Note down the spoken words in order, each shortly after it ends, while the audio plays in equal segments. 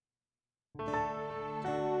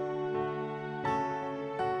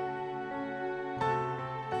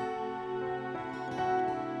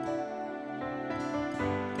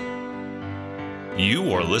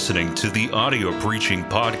You are listening to the audio preaching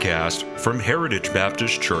podcast from Heritage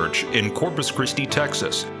Baptist Church in Corpus Christi,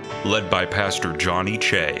 Texas, led by Pastor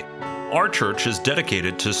Chae. Our church is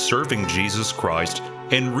dedicated to serving Jesus Christ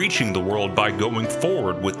and reaching the world by going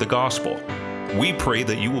forward with the gospel. We pray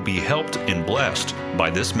that you will be helped and blessed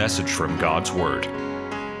by this message from God's Word.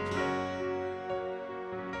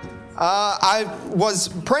 I was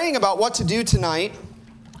praying about what to do tonight.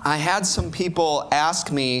 I had some people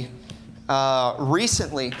ask me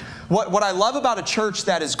recently what I love about a church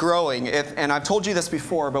that is growing, and I've told you this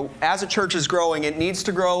before, but as a church is growing, it needs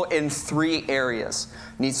to grow in three areas.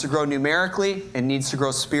 It needs to grow numerically, it needs to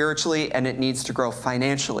grow spiritually, and it needs to grow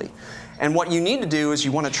financially. And what you need to do is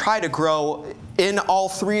you want to try to grow in all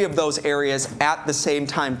three of those areas at the same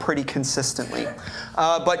time pretty consistently.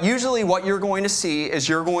 But usually what you're going to see is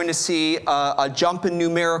a jump in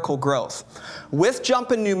numerical growth. With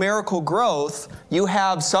jump in numerical growth, you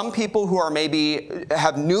have some people who are maybe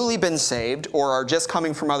have newly been saved or are just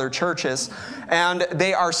coming from other churches, and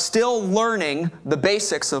they are still learning the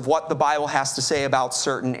basics of what the Bible has to say about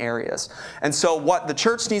certain areas. And so what the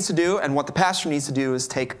church needs to do and what the pastor needs to do is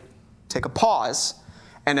take a pause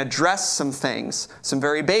and address some things, some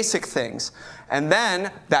very basic things. And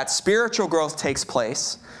then that spiritual growth takes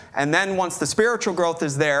place. And then once the spiritual growth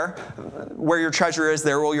is there, where your treasure is,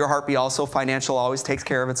 there will your heart be also. Financial always takes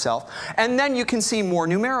care of itself. And then you can see more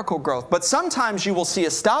numerical growth. But sometimes you will see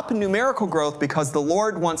a stop in numerical growth because the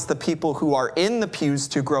Lord wants the people who are in the pews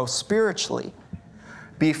to grow spiritually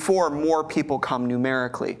before more people come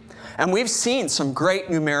numerically. And we've seen some great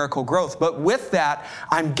numerical growth. But with that,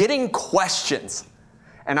 I'm getting questions.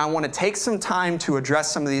 And I want to take some time to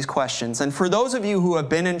address some of these questions. And for those of you who have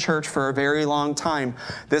been in church for a very long time,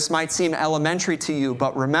 this might seem elementary to you,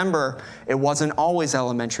 but remember, it wasn't always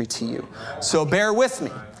elementary to you. So bear with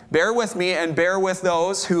me. Bear with me and bear with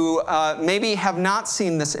those who maybe have not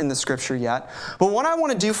seen this in the Scripture yet. But what I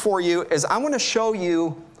want to do for you is I want to show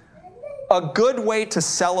you a good way to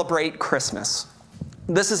celebrate Christmas.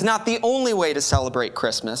 This is not the only way to celebrate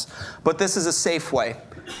Christmas, but this is a safe way.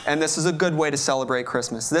 And this is a good way to celebrate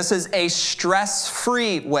Christmas. This is a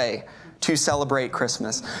stress-free way to celebrate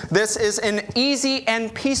Christmas. This is an easy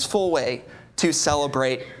and peaceful way to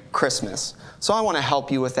celebrate Christmas. So I want to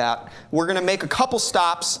help you with that. We're going to make a couple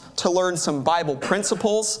stops to learn some Bible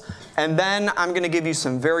principles, and then I'm going to give you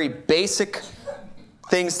some very basic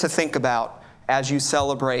things to think about as you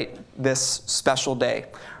celebrate this special day.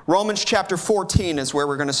 Romans chapter 14 is where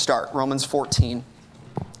we're going to start. Romans 14.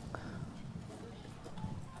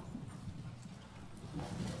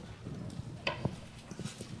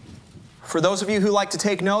 For those of you who like to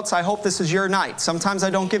take notes, I hope this is your night. Sometimes I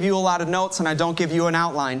don't give you a lot of notes and I don't give you an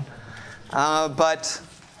outline. But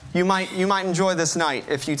you might enjoy this night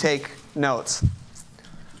if you take notes.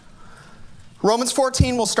 Romans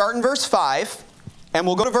 14, we'll start in verse 5, and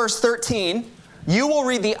we'll go to verse 13. You will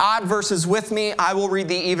read the odd verses with me. I will read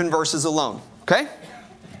the even verses alone. Okay?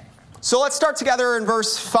 So let's start together in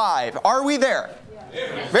verse 5. Are we there?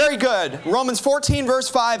 Yes. Very good. Romans 14, verse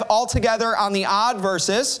 5, all together on the odd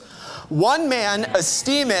verses. One man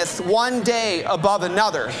esteemeth one day above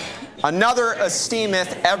another. Another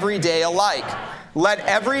esteemeth every day alike. Let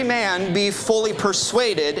every man be fully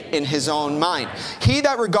persuaded in his own mind. He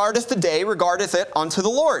that regardeth the day regardeth it unto the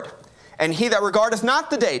Lord. And he that regardeth not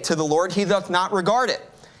the day to the Lord, he doth not regard it.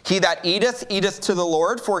 He that eateth, eateth to the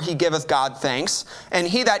Lord, for he giveth God thanks. And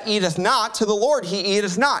he that eateth not to the Lord, he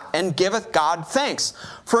eateth not, and giveth God thanks.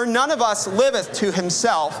 For none of us liveth to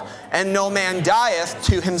himself, and no man dieth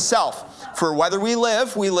to himself. For whether we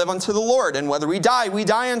live unto the Lord, and whether we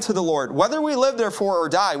die unto the Lord. Whether we live therefore or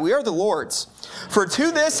die, we are the Lord's. For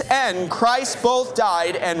to this end Christ both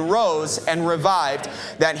died and rose and revived,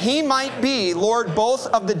 that he might be Lord both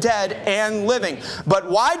of the dead and living. But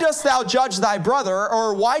why dost thou judge thy brother,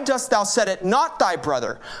 or why dost thou set it not thy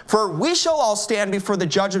brother? For we shall all stand before the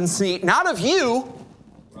judgment seat, not of you,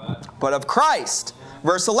 but of Christ.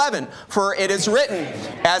 Verse 11, for it is written,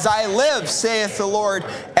 as I live, saith the Lord,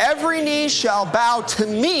 every knee shall bow to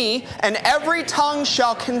me, and every tongue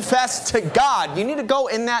shall confess to God. You need to go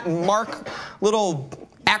in that and mark little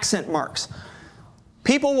accent marks.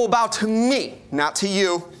 People will bow to me, not to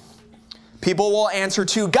you. People will answer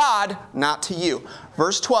to God, not to you.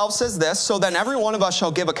 Verse 12 says this, so then every one of us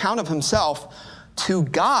shall give account of himself to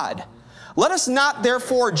God. Let us not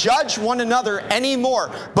therefore judge one another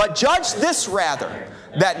anymore, but judge this rather,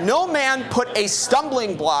 that no man put a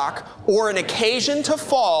stumbling block or an occasion to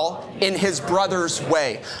fall in his brother's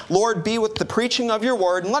way. Lord, be with the preaching of your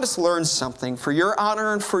word, and let us learn something. For your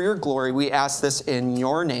honor and for your glory, we ask this in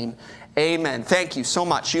your name. Amen. Thank you so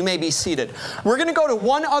much. You may be seated. We're going to go to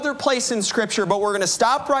one other place in Scripture, but we're going to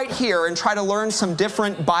stop right here and try to learn some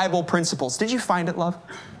different Bible principles. Did you find it, love?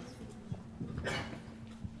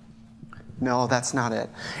 No, that's not it.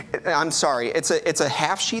 I'm sorry. It's a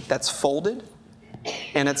half sheet that's folded,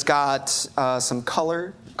 and it's got some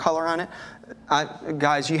color on it.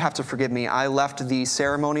 Guys, you have to forgive me. I left the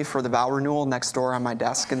ceremony for the vow renewal next door on my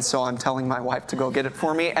desk, and so I'm telling my wife to go get it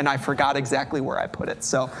for me, and I forgot exactly where I put it.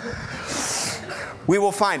 So we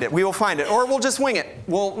will find it. We will find it. Or we'll just wing it.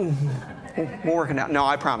 We'll work it out. No,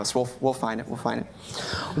 I promise. We'll find it. We'll find it.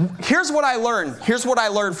 Here's what I learned. Here's what I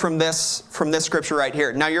learned from this scripture right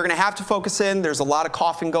here. Now, you're going to have to focus in. There's a lot of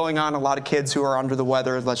coughing going on, a lot of kids who are under the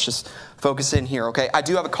weather. Let's just focus in here, okay? I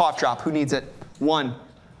do have a cough drop. Who needs it? $1.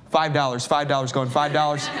 $5 going.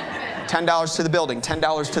 $5. $10 to the building.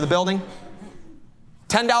 $10 to the building.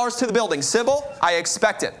 $10 to the building. Sybil, I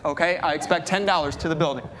expect it, okay? I expect $10 to the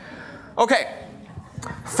building. Okay.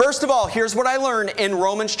 First of all, here's what I learned in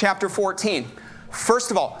Romans chapter 14.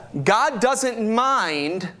 First of all, God doesn't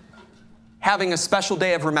mind having a special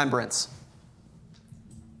day of remembrance.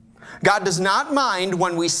 God does not mind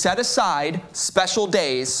when we set aside special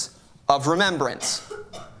days of remembrance.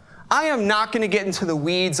 I am not going to get into the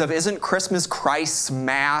weeds of isn't Christmas Christ's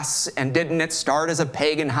Mass and didn't it start as a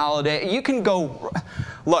pagan holiday? You can go,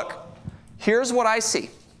 look, here's what I see.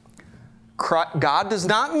 God does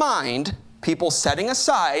not mind people setting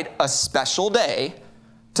aside a special day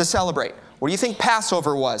to celebrate. What do you think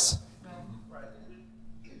Passover was?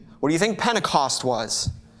 What do you think Pentecost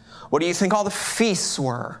was? What do you think all the feasts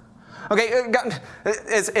were? Okay,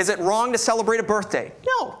 is it wrong to celebrate a birthday?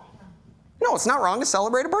 No. No, it's not wrong to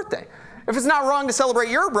celebrate a birthday. If it's not wrong to celebrate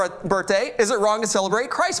your birthday, is it wrong to celebrate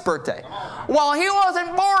Christ's birthday? Well, he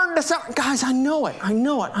wasn't born to celebrate. Guys, I know it.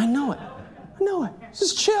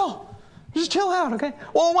 Just chill. Just chill out, okay?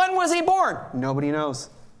 Well, when was he born? Nobody knows.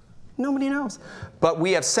 Nobody knows. But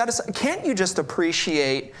we have set aside. Can't you just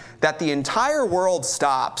appreciate that the entire world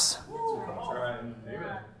stops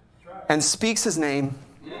and speaks his name?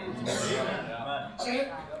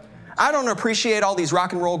 I don't appreciate all these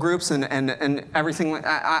rock and roll groups and everything.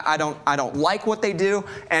 I don't like what they do,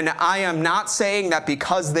 and I am not saying that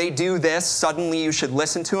because they do this, suddenly you should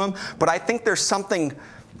listen to them. But I think there's something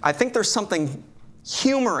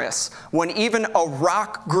humorous when even a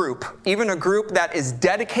rock group, even a group that is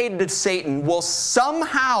dedicated to Satan, will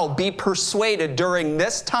somehow be persuaded during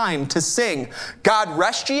this time to sing, God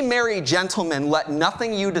rest ye merry gentlemen, let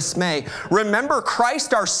nothing you dismay. Remember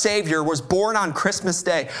Christ our Savior was born on Christmas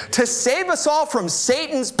Day to save us all from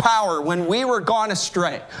Satan's power when we were gone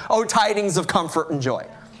astray. Oh, tidings of comfort and joy.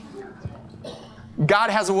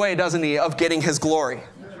 God has a way, doesn't he, of getting his glory.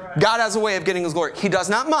 God has a way of getting his glory. He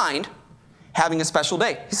does not mind having a special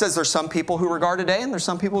day. He says there's some people who regard a day and there's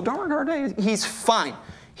some people who don't regard a day. He's fine.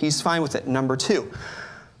 He's fine with it. Number 2,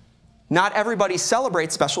 not everybody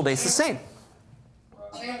celebrates special days the same.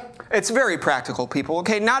 It's very practical, people,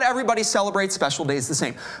 okay? Not everybody celebrates special days the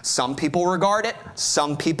same. Some people regard it,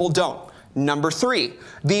 some people don't. Number 3,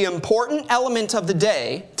 the important element of the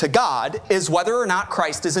day to God is whether or not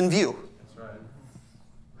Christ is in view.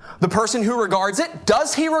 The person who regards it,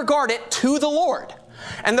 does he regard it to the Lord?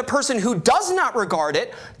 And the person who does not regard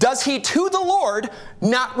it, does he to the Lord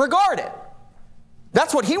not regard it?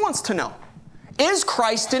 That's what he wants to know. Is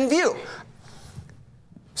Christ in view?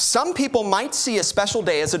 Some people might see a special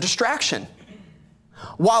day as a distraction,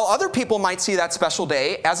 while other people might see that special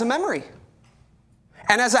day as a memory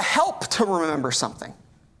and as a help to remember something.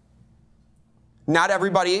 Not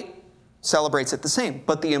everybody celebrates it the same,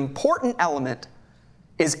 but the important element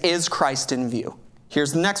is Christ in view?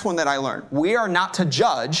 Here's the next one that I learned. We are not to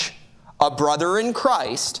judge a brother in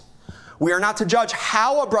Christ. We are not to judge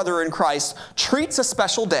how a brother in Christ treats a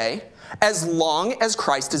special day as long as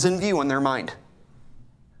Christ is in view in their mind.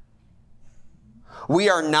 We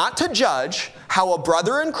are not to judge how a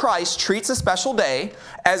brother in Christ treats a special day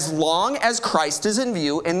as long as Christ is in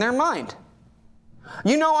view in their mind.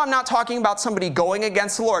 You know, I'm not talking about somebody going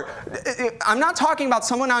against the Lord. I'm not talking about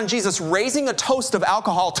someone on Jesus raising a toast of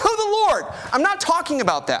alcohol to the Lord. I'm not talking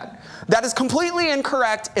about that. That is completely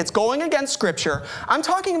incorrect. It's going against Scripture. I'm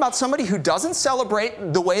talking about somebody who doesn't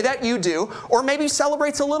celebrate the way that you do, or maybe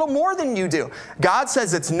celebrates a little more than you do. God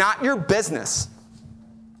says it's not your business.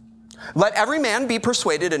 Let every man be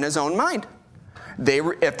persuaded in his own mind.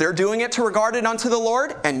 If they're doing it to regard it unto the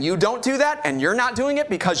Lord, and you don't do that, and you're not doing it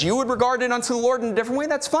because you would regard it unto the Lord in a different way,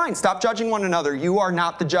 that's fine. Stop judging one another. You are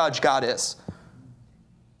not the judge, God is.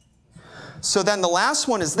 So then the last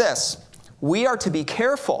one is this. We are to be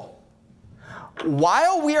careful.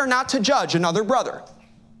 While we are not to judge another brother,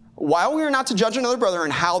 while we are not to judge another brother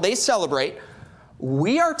and how they celebrate,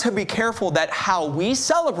 we are to be careful that how we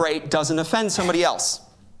celebrate doesn't offend somebody else.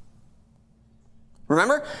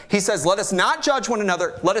 Remember? He says, let us not judge one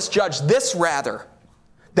another. Let us judge this rather,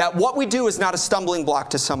 that what we do is not a stumbling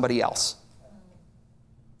block to somebody else.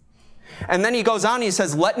 And then he goes on, he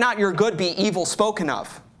says, let not your good be evil spoken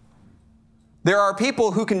of. There are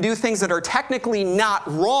people who can do things that are technically not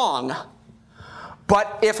wrong,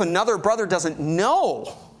 but if another brother doesn't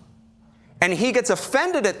know, and he gets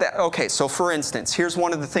offended at that. Okay, so for instance, here's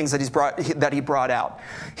one of the things that he brought out.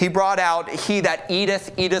 He brought out, he that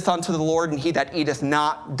eateth, eateth unto the Lord, and he that eateth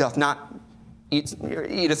not, doth not,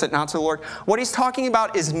 eateth it not to the Lord. What he's talking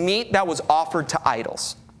about is meat that was offered to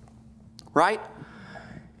idols, right?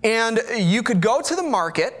 And you could go to the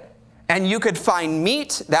market, and you could find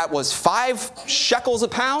meat that was 5 shekels a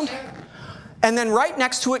pound, and then right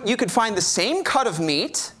next to it, you could find the same cut of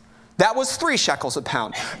meat that was 3 shekels a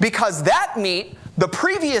pound, because that meat, the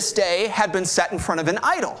previous day, had been set in front of an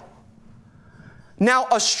idol. Now,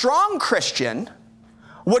 a strong Christian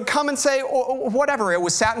would come and say, oh, whatever, it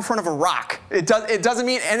was sat in front of a rock. It doesn't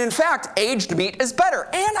mean, and in fact, aged meat is better,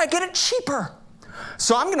 and I get it cheaper.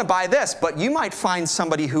 So I'm going to buy this, but you might find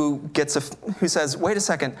somebody who says, wait a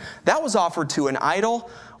second, that was offered to an idol.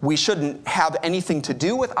 We shouldn't have anything to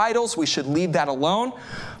do with idols. We should leave that alone.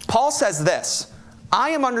 Paul says this,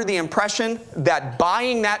 I am under the impression that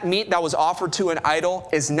buying that meat that was offered to an idol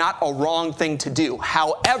is not a wrong thing to do.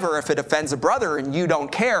 However, if it offends a brother and you don't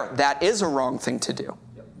care, that is a wrong thing to do.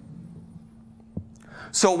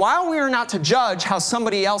 So while we are not to judge how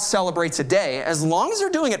somebody else celebrates a day, as long as they're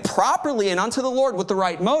doing it properly and unto the Lord with the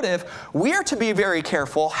right motive, we are to be very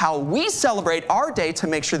careful how we celebrate our day to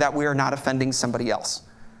make sure that we are not offending somebody else.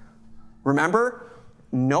 Remember,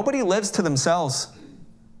 nobody lives to themselves.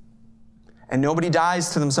 And nobody dies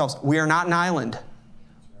to themselves. We are not an island.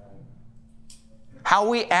 How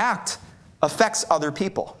we act affects other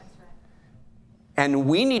people. And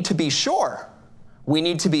we need to be sure. We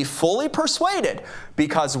need to be fully persuaded,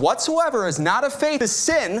 because whatsoever is not of faith is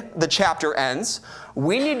sin, the chapter ends.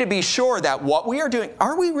 We need to be sure that what we are doing,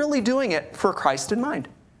 are we really doing it for Christ in mind?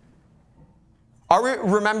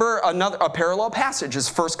 Remember a parallel passage is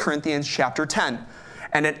 1 Corinthians chapter 10.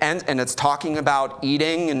 And it ends, and it's talking about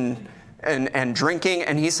eating and drinking,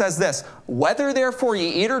 and he says this, whether therefore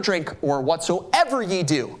ye eat or drink, or whatsoever ye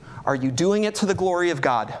do, are you doing it to the glory of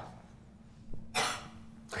God?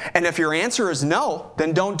 And if your answer is no,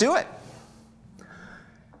 then don't do it.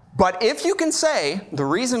 But if you can say, the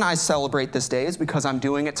reason I celebrate this day is because I'm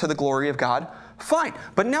doing it to the glory of God, fine.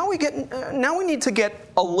 But now we need to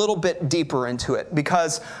get a little bit deeper into it,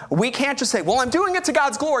 because we can't just say, well, I'm doing it to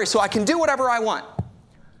God's glory, so I can do whatever I want.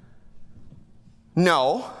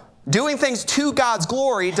 No. Doing things to God's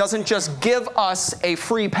glory doesn't just give us a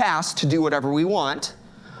free pass to do whatever we want.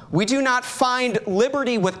 We do not find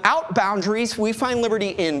liberty without boundaries. We find liberty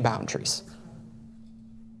in boundaries.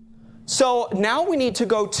 So now we need to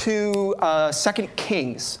go to 2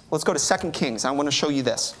 Kings. Let's go to 2 Kings. I want to show you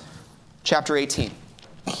this. Chapter 18.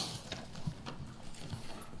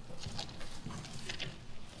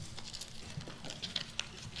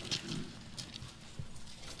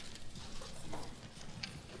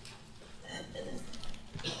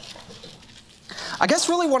 I guess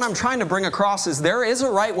really what I'm trying to bring across is there is a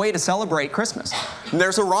right way to celebrate Christmas. And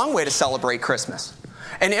there's a wrong way to celebrate Christmas.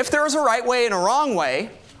 And if there is a right way and a wrong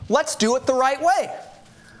way, let's do it the right way.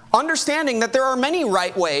 Understanding that there are many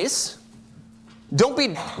right ways. Don't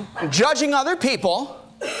be judging other people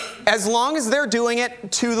as long as they're doing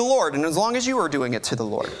it to the Lord and as long as you are doing it to the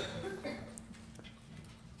Lord.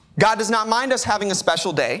 God does not mind us having a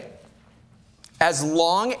special day as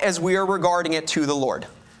long as we are regarding it to the Lord.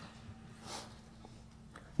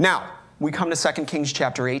 Now, we come to 2 Kings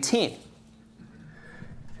chapter 18.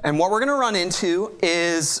 And what we're going to run into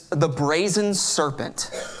is the brazen serpent.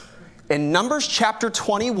 In Numbers chapter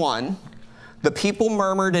 21, the people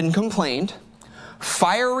murmured and complained.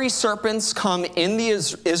 Fiery serpents come in the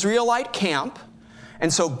Israelite camp.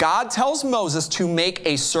 And so God tells Moses to make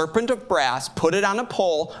a serpent of brass, put it on a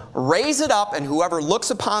pole, raise it up, and whoever looks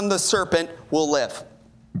upon the serpent will live.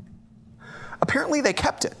 Apparently they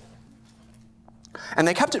kept it. And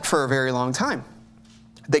they kept it for a very long time.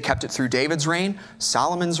 They kept it through David's reign,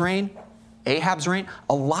 Solomon's reign, Ahab's reign,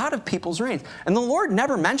 a lot of people's reigns. And the Lord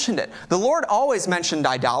never mentioned it. The Lord always mentioned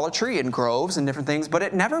idolatry and groves and different things, but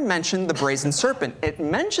it never mentioned the brazen serpent. It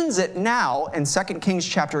mentions it now in 2 Kings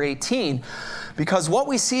chapter 18, because what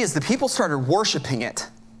we see is the people started worshiping it.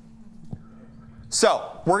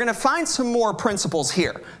 So, we're going to find some more principles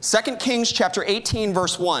here. 2 Kings chapter 18,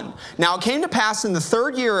 verse 1. Now it came to pass in the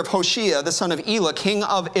 3rd year of Hoshea, the son of Elah, king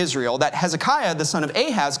of Israel, that Hezekiah, the son of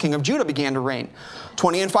Ahaz, king of Judah, began to reign.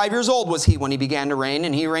 25 years old was he when he began to reign,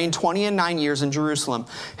 and he reigned 29 years in Jerusalem.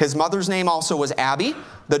 His mother's name also was Abi,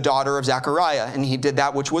 the daughter of Zechariah, and he did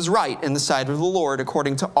that which was right in the sight of the Lord,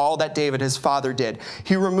 according to all that David his father did.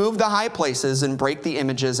 He removed the high places and brake the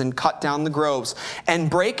images and cut down the groves, and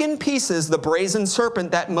brake in pieces the brazen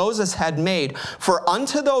serpent that Moses had made. For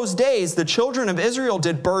unto those days the children of Israel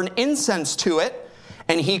did burn incense to it,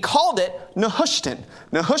 and he called it Nehushtan.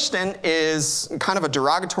 Nehushtan is kind of a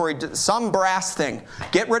derogatory, some brass thing.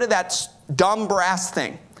 Get rid of that dumb brass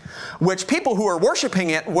thing, which people who are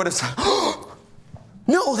worshiping it would have said, oh,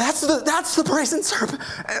 no, that's the brazen serpent.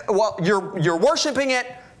 Well, you're worshiping it.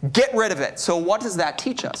 Get rid of it. So what does that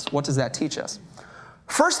teach us? What does that teach us?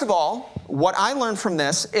 First of all, what I learned from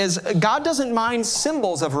this is God doesn't mind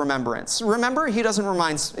symbols of remembrance. Remember, He doesn't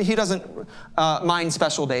mind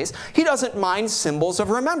special days. He doesn't mind symbols of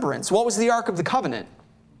remembrance. What was the Ark of the Covenant?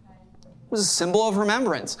 It was a symbol of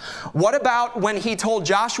remembrance. What about when He told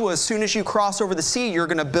Joshua, as soon as you cross over the sea, you're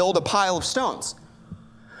going to build a pile of stones?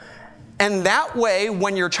 And that way,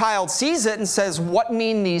 when your child sees it and says, what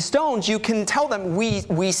mean these stones? You can tell them,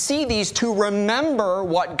 we see these to remember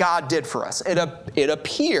what God did for us. It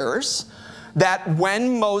appears that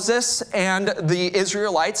when Moses and the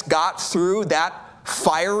Israelites got through that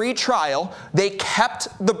fiery trial, they kept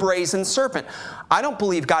the brazen serpent. I don't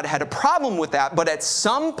believe God had a problem with that, but at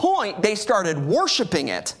some point, they started worshiping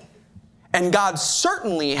it. And God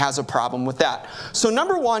certainly has a problem with that. So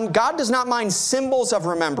number one, God does not mind symbols of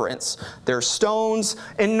remembrance. There's stones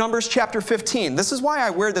in Numbers chapter 15. This is why I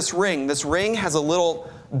wear this ring. This ring has a little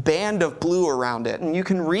band of blue around it. And you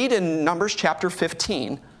can read in Numbers chapter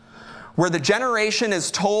 15, where the generation is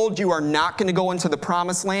told you are not going to go into the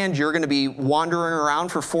promised land. You're going to be wandering around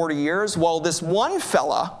for 40 years. Well, this one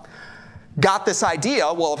fella got this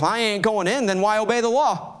idea, well, if I ain't going in, then why obey the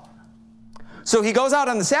law? So he goes out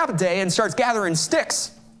on the Sabbath day and starts gathering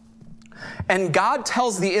sticks. And God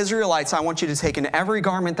tells the Israelites, I want you to take in every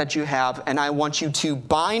garment that you have, and I want you to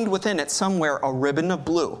bind within it somewhere a ribbon of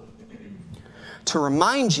blue, to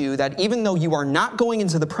remind you that even though you are not going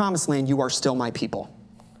into the promised land, you are still my people.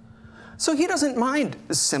 So He doesn't mind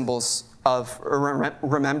the symbols of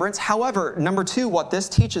remembrance. However, number two, what this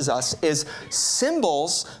teaches us is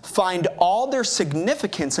symbols find all their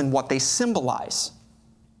significance in what they symbolize.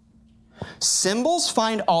 Symbols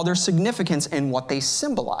find all their significance in what they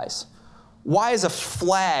symbolize. Why is a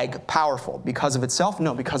flag powerful? Because of itself?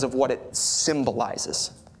 No, because of what it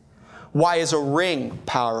symbolizes. Why is a ring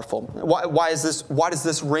powerful? Why does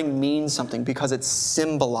this ring mean something? Because it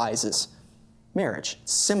symbolizes marriage. It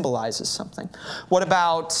symbolizes something. What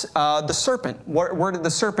about the serpent? Where did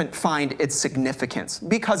the serpent find its significance?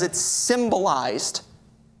 Because it symbolized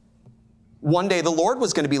one day the Lord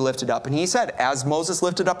was going to be lifted up. And He said, as Moses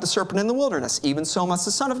lifted up the serpent in the wilderness, even so must the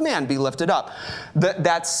Son of Man be lifted up.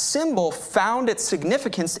 That symbol found its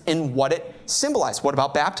significance in what it symbolized. What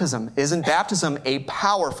about baptism? Isn't baptism a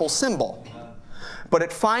powerful symbol? But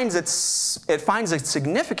it finds its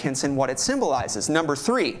significance in what it symbolizes. Number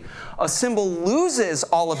three, a symbol loses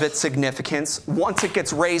all of its significance once it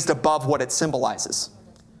gets raised above what it symbolizes.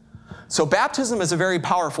 So baptism is a very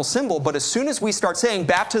powerful symbol, but as soon as we start saying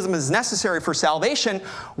baptism is necessary for salvation,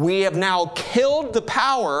 we have now killed the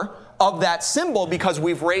power of that symbol because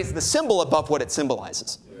we've raised the symbol above what it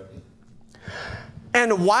symbolizes.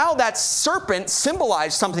 And while that serpent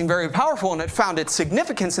symbolized something very powerful and it found its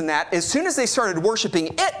significance in that, as soon as they started worshiping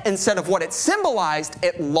it instead of what it symbolized,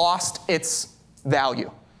 it lost its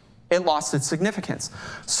value. It lost its significance.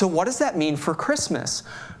 So what does that mean for Christmas?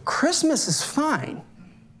 Christmas is fine.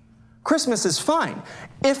 Christmas is fine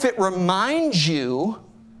if it reminds you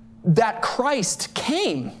that Christ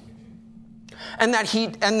came and that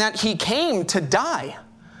he came to die.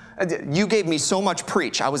 You gave me so much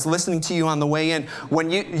preach. I was listening to you on the way in when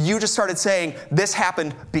you just started saying this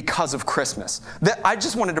happened because of Christmas. I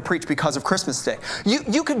just wanted to preach because of Christmas Day.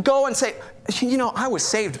 You could go and say, I was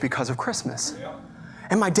saved because of Christmas. Yeah.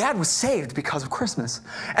 And my dad was saved because of Christmas.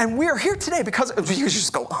 And we're here today because you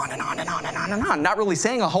just go on and on and on and on and on, not really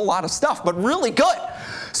saying a whole lot of stuff, but really good.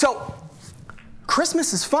 So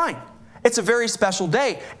Christmas is fine. It's a very special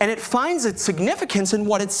day, and it finds its significance in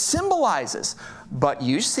what it symbolizes. But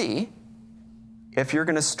you see, if you're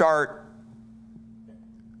going to start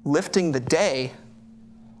lifting the day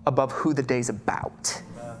above who the day's about,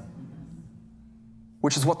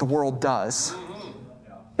 which is what the world does,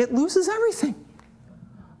 it loses everything.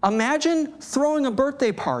 Imagine throwing a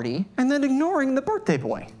birthday party and then ignoring the birthday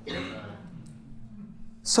boy.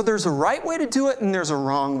 So there's a right way to do it and there's a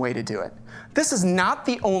wrong way to do it. This is not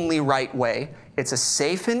the only right way. It's a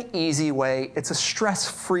safe and easy way. It's a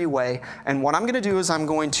stress-free way. And what I'm going to do is I'm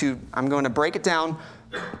going to break it down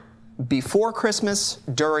before Christmas,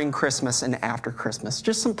 during Christmas, and after Christmas.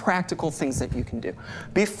 Just some practical things that you can do.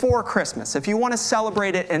 Before Christmas, if you want to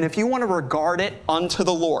celebrate it and if you want to regard it unto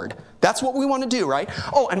the Lord, that's what we want to do, right?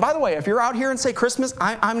 Oh, and by the way, if you're out here and say Christmas,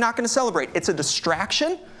 I'm not going to celebrate. It's a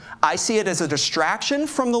distraction. I see it as a distraction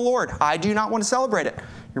from the Lord. I do not want to celebrate it.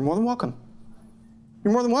 You're more than welcome.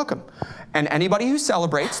 You're more than welcome. And anybody who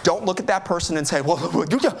celebrates, don't look at that person and say, well,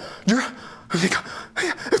 but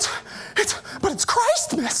it's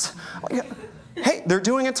Christmas. Hey, they're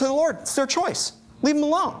doing it to the Lord. It's their choice. Leave them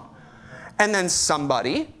alone. And then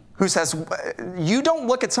somebody who says, you don't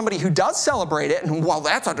look at somebody who does celebrate it and, well,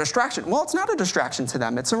 that's a distraction. Well, it's not a distraction to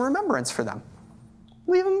them. It's a remembrance for them.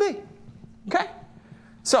 Leave them be. Okay?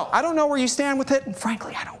 So I don't know where you stand with it, and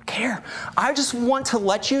frankly, I don't care. I just want to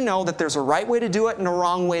let you know that there's a right way to do it and a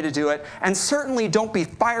wrong way to do it, and certainly don't be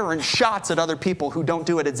firing shots at other people who don't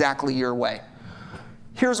do it exactly your way.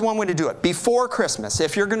 Here's one way to do it. Before Christmas,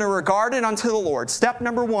 if you're going to regard it unto the Lord, step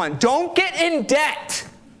number 1, don't get in debt.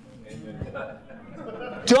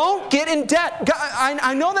 Don't get in debt.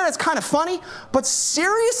 I know that it's kind of funny, but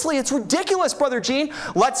seriously, it's ridiculous, Brother Gene.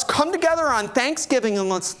 Let's come together on Thanksgiving and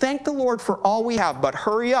let's thank the Lord for all we have. But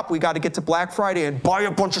hurry up, we got to get to Black Friday and buy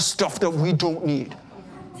a bunch of stuff that we don't need.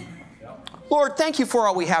 Lord, thank you for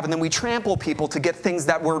all we have. And then we trample people to get things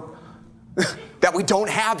that we don't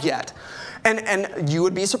have yet. And you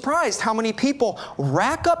would be surprised how many people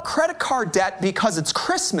rack up credit card debt because it's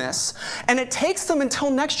Christmas, and it takes them until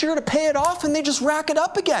next year to pay it off, and they just rack it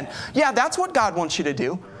up again. Yeah, that's what God wants you to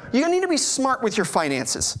do. You need to be smart with your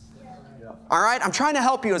finances. All right? I'm trying to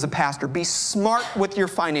help you as a pastor. Be smart with your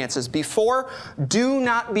finances. Before, do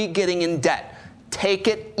not be getting in debt. Take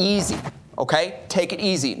it easy. Okay? Take it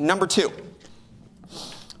easy. Number 2.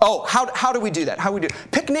 Oh, how do we do that? How do we do it?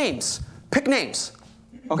 Pick names. Pick names.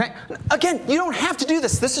 Okay? Again, you don't have to do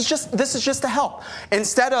this. This is just to help.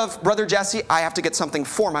 Instead of, Brother Jesse, I have to get something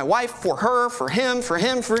for my wife, for her, for him,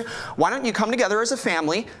 why don't you come together as a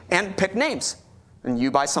family and pick names? And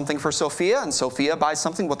you buy something for Sophia, and Sophia buys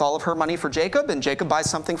something with all of her money for Jacob, and Jacob buys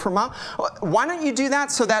something for Mom. Why don't you do that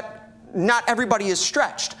so that not everybody is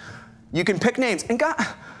stretched? You can pick names. And God,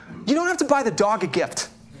 you don't have to buy the dog a gift.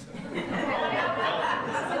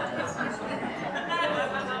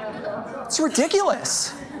 It's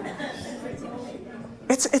ridiculous.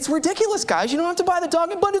 It's ridiculous, guys. You don't have to buy the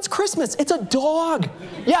dog, but it's Christmas. It's a dog.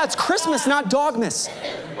 Yeah, it's Christmas, not Dogmas.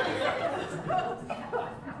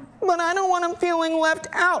 But I don't want him feeling left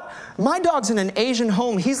out. My dog's in an Asian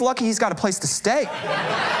home. He's lucky he's got a place to stay.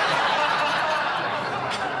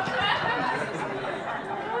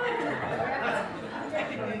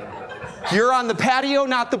 You're on the patio,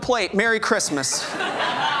 not the plate. Merry Christmas.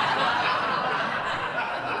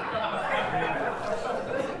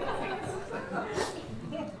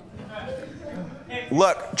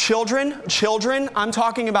 Look, children, I'm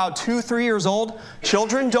talking about 2, 3 years old.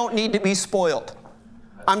 Children don't need to be spoiled.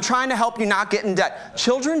 I'm trying to help you not get in debt.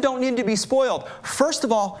 Children don't need to be spoiled. First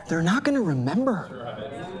of all, they're not going to remember.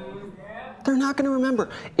 They're not going to remember.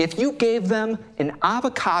 If you gave them an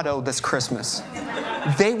avocado this Christmas,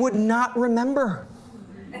 they would not remember.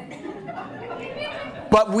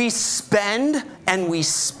 But we spend and we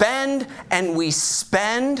spend and we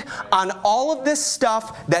spend on all of this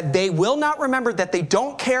stuff that they will not remember, that they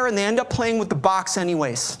don't care, and they end up playing with the box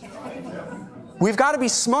anyways. We've got to be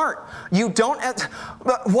smart. You don't,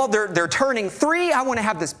 well, they're turning 3. I want to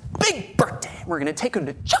have this big birthday. We're going to take them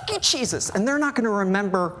to Chuck E. Cheese's, and they're not going to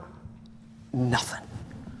remember nothing.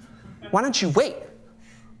 Why don't you wait?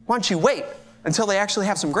 Why don't you wait until they actually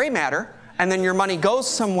have some gray matter, and then your money goes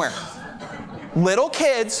somewhere? Little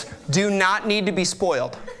kids do not need to be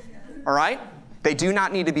spoiled, all right? They do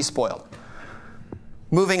not need to be spoiled.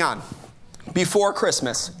 Moving on. Before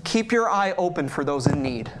Christmas, keep your eye open for those in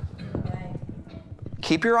need.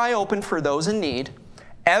 Keep your eye open for those in need.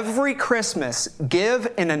 Every Christmas, give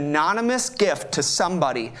an anonymous gift to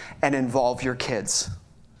somebody and involve your kids.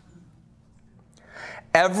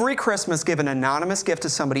 Every Christmas, give an anonymous gift to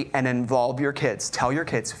somebody and involve your kids. Tell your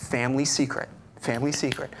kids, family secret. Family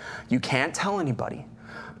secret. You can't tell anybody,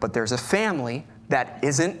 but there's a family that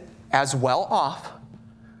isn't as well off.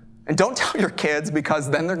 And don't tell your kids, because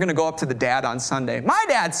then they're going to go up to the dad on Sunday. My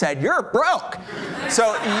dad said, you're broke.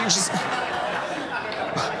 So you just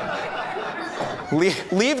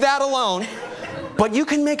leave that alone. But you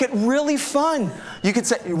can make it really fun. You could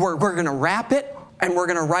say, we're going to wrap it, and we're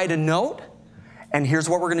going to write a note. And here's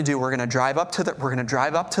what we're going to do. We're going to drive up to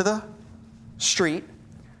the street.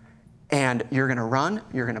 And you're going to run,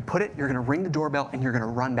 you're going to put it, you're going to ring the doorbell, and you're going to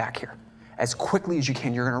run back here. As quickly as you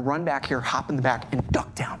can, you're going to run back here, hop in the back, and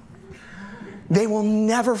duck down. They will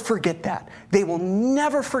never forget that. They will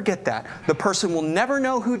never forget that. The person will never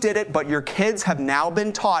know who did it, but your kids have now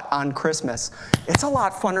been taught on Christmas. It's a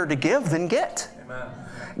lot funner to give than get. Amen.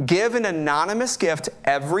 Give an anonymous gift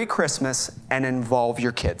every Christmas and involve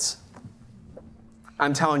your kids.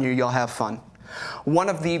 I'm telling you, you'll have fun. One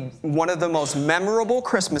of the most memorable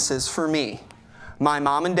Christmases for me, my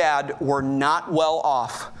mom and dad were not well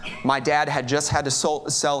off. My dad had just had to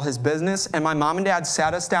sell his business, and my mom and dad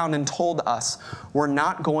sat us down and told us, we're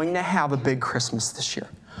not going to have a big Christmas this year.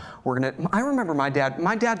 I remember my dad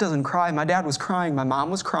doesn't cry. My dad was crying. My mom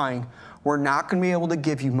was crying. We're not going to be able to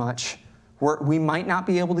give you much. We might not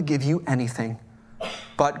be able to give you anything.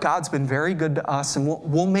 But God's been very good to us, and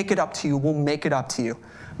we'll make it up to you. We'll make it up to you.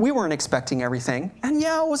 We weren't expecting everything. And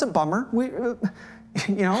yeah, it was a bummer.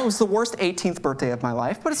 It was the worst 18th birthday of my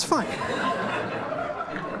life, but it's fine.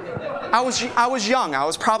 I was young. I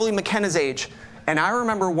was probably McKenna's age. And I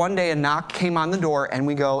remember one day a knock came on the door, and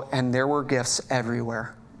we go, and there were gifts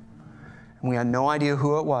everywhere. And we had no idea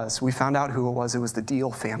who it was. We found out who it was. It was the Deal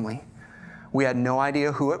family. We had no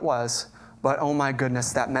idea who it was, but oh my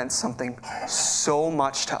goodness, that meant something so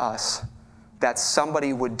much to us. That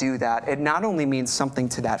somebody would do that. It not only means something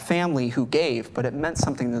to that family who gave, but it meant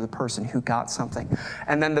something to the person who got something.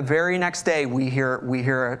 And then the very next day, we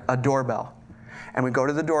hear a doorbell. And we go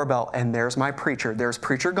to the doorbell, and there's my preacher. There's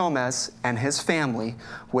Preacher Gomez and his family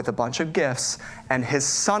with a bunch of gifts, and his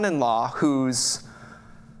son-in-law, who's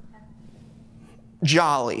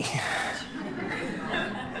jolly,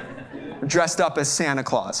 dressed up as Santa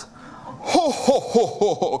Claus. Ho, ho, ho,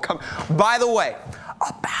 ho, ho. Come. By the way,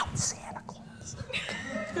 about Santa.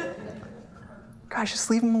 Guys, just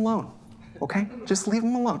leave him alone, okay? Just leave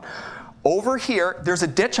him alone. Over here, there's a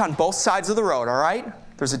ditch on both sides of the road, all right?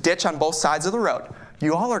 There's a ditch on both sides of the road.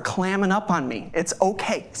 You all are clamming up on me. It's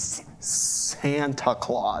okay. Santa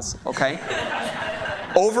Claus, okay?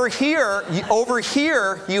 Over here,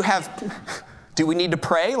 you have... Do we need to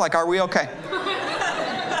pray? Like, are we okay?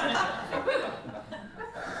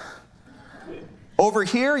 Over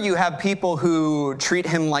here, you have people who treat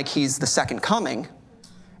him like he's the second coming.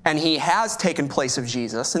 And he has taken place of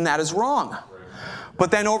Jesus, and that is wrong. But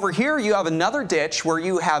then over here, you have another ditch where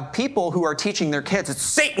you have people who are teaching their kids, it's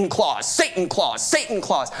Satan Claus, Satan Claus, Satan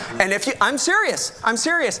Claus. And I'm serious.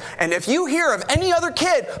 And if you hear of any other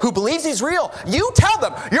kid who believes he's real, you tell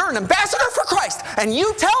them, you're an ambassador for Christ. And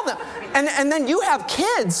you tell them. And then you have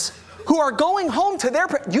kids who are going home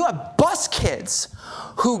to you have bus kids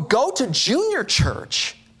who go to junior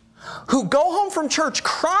church, who go home from church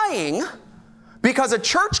crying, because a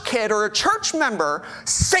church kid or a church member,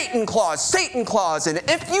 Satan Claus, and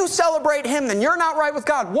if you celebrate him, then you're not right with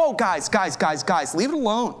God. Whoa, guys, leave it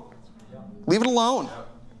alone. Leave it alone.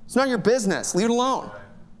 It's not your business. Leave it alone.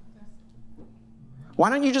 Why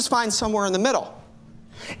don't you just find somewhere in the middle?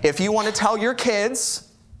 If you want to tell your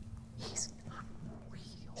kids, he's not real,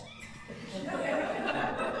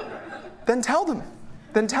 then tell them.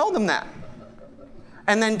 Then tell them that.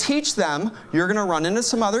 And then teach them, you're going to run into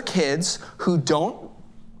some other kids who don't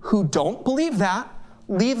believe that.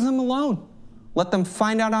 Leave them alone. Let them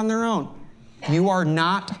find out on their own. You are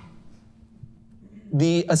not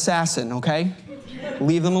the assassin, okay?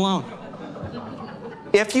 Leave them alone.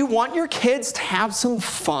 If you want your kids to have some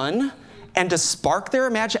fun and to spark their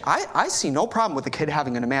imagination, I see no problem with a kid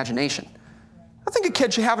having an imagination. I think a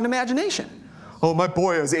kid should have an imagination. Oh, my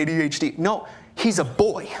boy has ADHD. No, he's a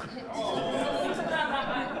boy.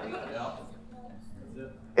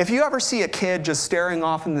 If you ever see a kid just staring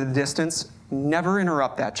off in the distance, never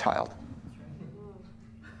interrupt that child.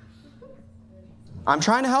 I'm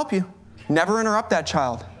trying to help you. Never interrupt that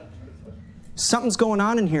child. Something's going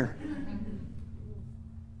on in here.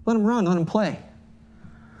 Let them run, let them play.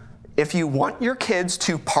 If you want your kids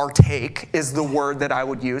to partake, is the word that I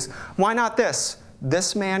would use, why not this?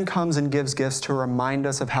 This man comes and gives gifts to remind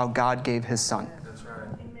us of how God gave his son. That's right.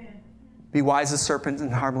 Amen. Be wise as serpents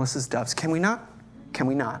and harmless as doves. Can we not? Can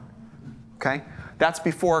we not? Okay? That's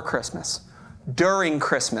before Christmas. During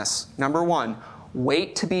Christmas, number one,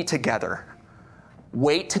 wait to be together.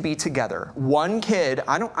 Wait to be together. One kid,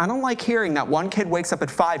 I don't like hearing that one kid wakes up at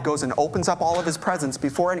 5, goes and opens up all of his presents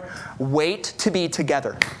before wait to be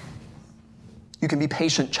together. You can be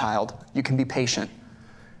patient, child. You can be patient.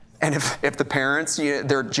 And if the parents,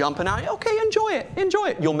 they're jumping out, okay, enjoy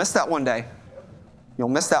it. You'll miss that one day.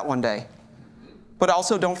 But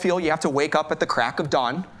also don't feel you have to wake up at the crack of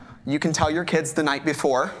dawn. You can tell your kids the night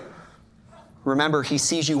before. Remember, he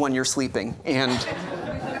sees you when you're sleeping. And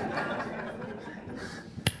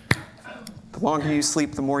The longer you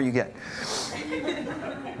sleep, the more you get.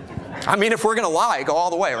 I mean, if we're going to lie, go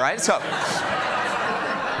all the way, right? So,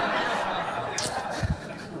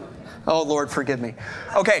 oh, Lord, forgive me.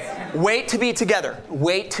 Okay, wait to be together.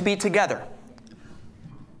 Wait to be together.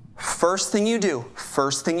 First thing you do,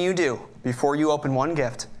 before you open one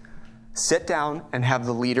gift, sit down and have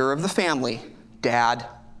the leader of the family, dad,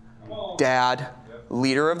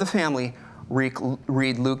 leader of the family,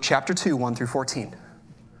 read Luke chapter 2, 1 through 14.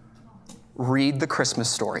 Read the Christmas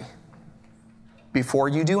story. Before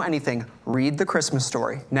you do anything, read the Christmas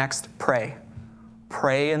story. Next, pray.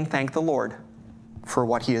 Pray and thank the Lord for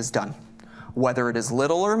what he has done. Whether it is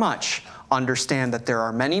little or much, understand that there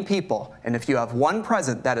are many people, and if you have one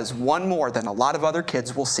present, that is one more than a lot of other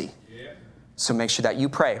kids will see. So make sure that you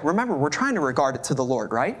pray. Remember, we're trying to regard it to the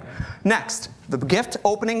Lord, right? Next, the gift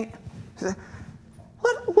opening.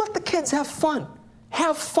 Let the kids have fun.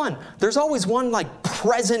 Have fun. There's always one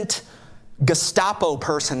present Gestapo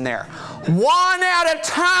person there. One at a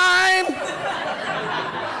time.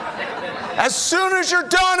 As soon as you're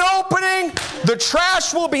done opening, the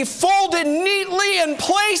trash will be folded neatly and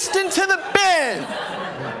placed into the bin.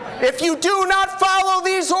 If you do not follow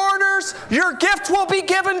these orders, your gift will be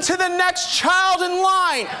given to the next child in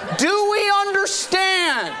line. Do we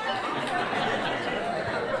understand?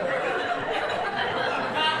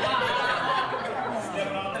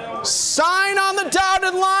 Sign on the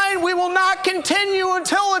dotted line. We will not continue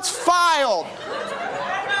until it's filed.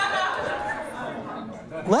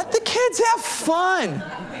 Let the kids have fun.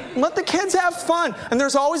 Let the kids have fun. And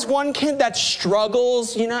there's always one kid that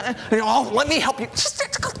struggles, oh, let me help you.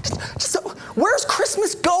 Just, where's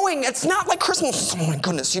Christmas going? It's not like Christmas. Oh my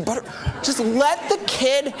goodness, you better just let the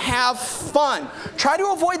kid have fun. Try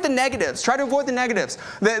to avoid the negatives.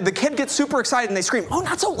 The kid gets super excited and they scream, oh,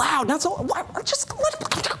 not so loud, not so,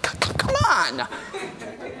 come on.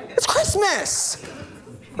 It's Christmas.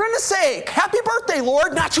 For goodness sake, happy birthday,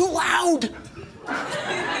 Lord, not too loud.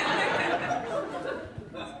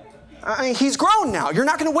 He's grown now. You're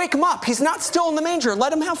not going to wake him up. He's not still in the manger.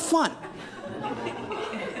 Let him have fun.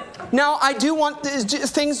 Now, I do want,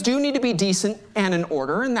 things do need to be decent and in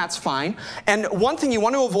order, and that's fine. And one thing you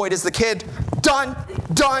want to avoid is the kid, done.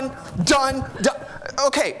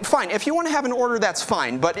 Okay, fine. If you want to have an order, that's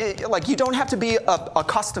fine. But you don't have to be a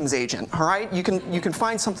customs agent, all right? You can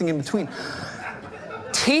find something in between.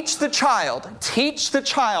 Teach the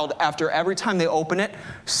child after every time they open it,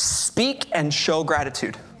 speak and show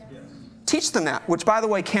gratitude. Teach them that, which, by the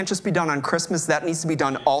way, can't just be done on Christmas. That needs to be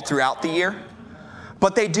done all throughout the year.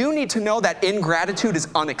 But they do need to know that ingratitude is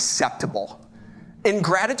unacceptable.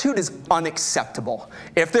 Ingratitude is unacceptable.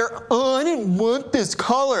 If they're, oh, I didn't want this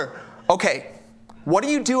color. Okay, what do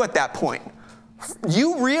you do at that point?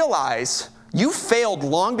 You realize you failed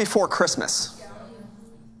long before Christmas.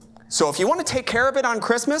 So if you want to take care of it on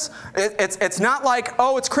Christmas, it's not like,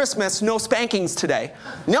 oh, it's Christmas, no spankings today.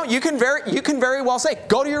 No, you can very well say,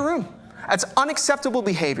 go to your room. That's unacceptable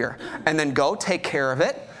behavior. And then go take care of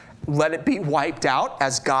it. Let it be wiped out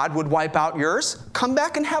as God would wipe out yours. Come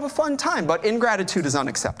back and have a fun time. But ingratitude is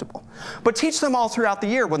unacceptable. But teach them all throughout the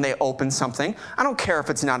year when they open something. I don't care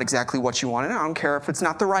if it's not exactly what you wanted. I don't care if it's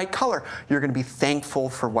not the right color. You're going to be thankful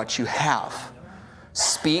for what you have.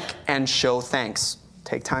 Speak and show thanks.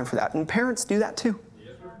 Take time for that. And parents, do that too.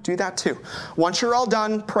 Do that too. Once you're all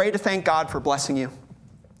done, pray to thank God for blessing you.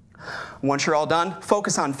 Once you're all done,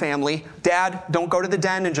 focus on family. Dad, don't go to the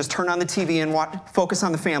den and just turn on the TV and watch. Focus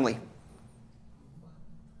on the family.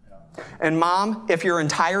 And mom, if your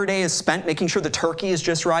entire day is spent making sure the turkey is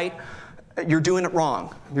just right, you're doing it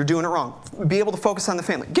wrong. You're doing it wrong. Be able to focus on the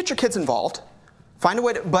family. Get your kids involved. Find a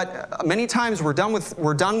way to, but many times we're done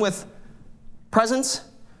with presents,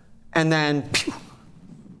 and then pew,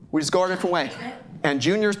 we just go a different way. And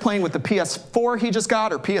Junior's playing with the PS4 he just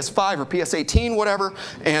got, or PS5, or PS18, whatever,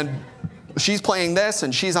 and she's playing this,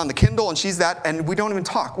 and she's on the Kindle, and she's that, and we don't even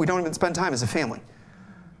talk. We don't even spend time as a family.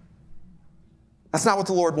 That's not what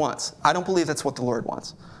the Lord wants. I don't believe that's what the Lord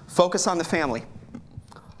wants. Focus on the family.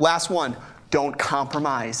 Last one, don't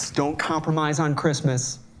compromise. Don't compromise on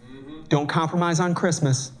Christmas. Don't compromise on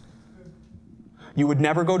Christmas. You would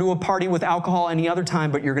never go to a party with alcohol any other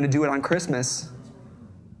time, but you're going to do it on Christmas.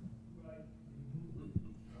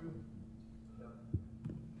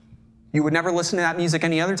 You would never listen to that music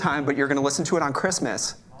any other time, but you're going to listen to it on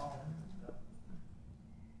Christmas.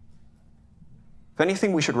 If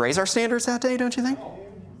anything, we should raise our standards that day, don't you think?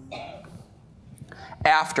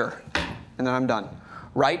 After, and then I'm done.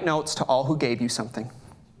 Write notes to all who gave you something.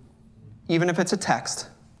 Even if it's a text,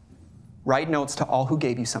 write notes to all who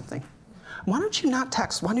gave you something. Why don't you not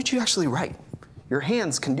text? Why don't you actually write? Your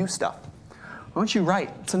hands can do stuff. Why don't you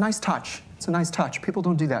write? It's a nice touch. It's a nice touch. People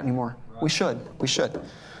don't do that anymore. We should.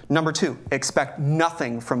 Number 2, expect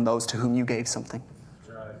nothing from those to whom you gave something.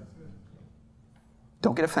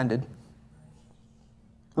 Don't get offended.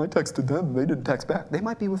 I texted them, they didn't text back. They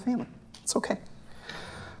might be with family. It's okay.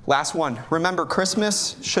 Last one, remember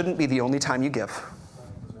Christmas shouldn't be the only time you give.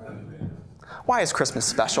 Why is Christmas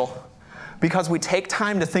special? Because we take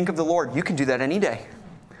time to think of the Lord. You can do that any day.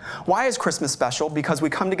 Why is Christmas special? Because we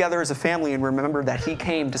come together as a family and remember that He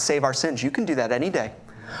came to save our sins. You can do that any day.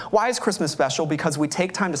 Why is Christmas special? Because we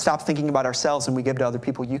take time to stop thinking about ourselves and we give to other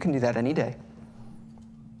people. You can do that any day.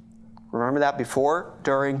 Remember that before,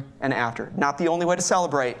 during, and after. Not the only way to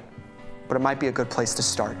celebrate, but it might be a good place to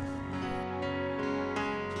start.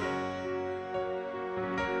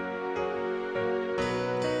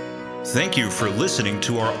 Thank you for listening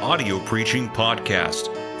to our audio preaching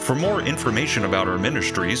podcast. For more information about our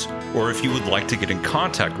ministries, or if you would like to get in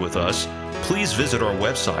contact with us, please visit our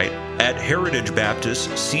website at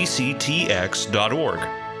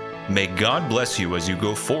heritagebaptistcctx.org. May God bless you as you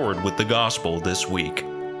go forward with the gospel this week.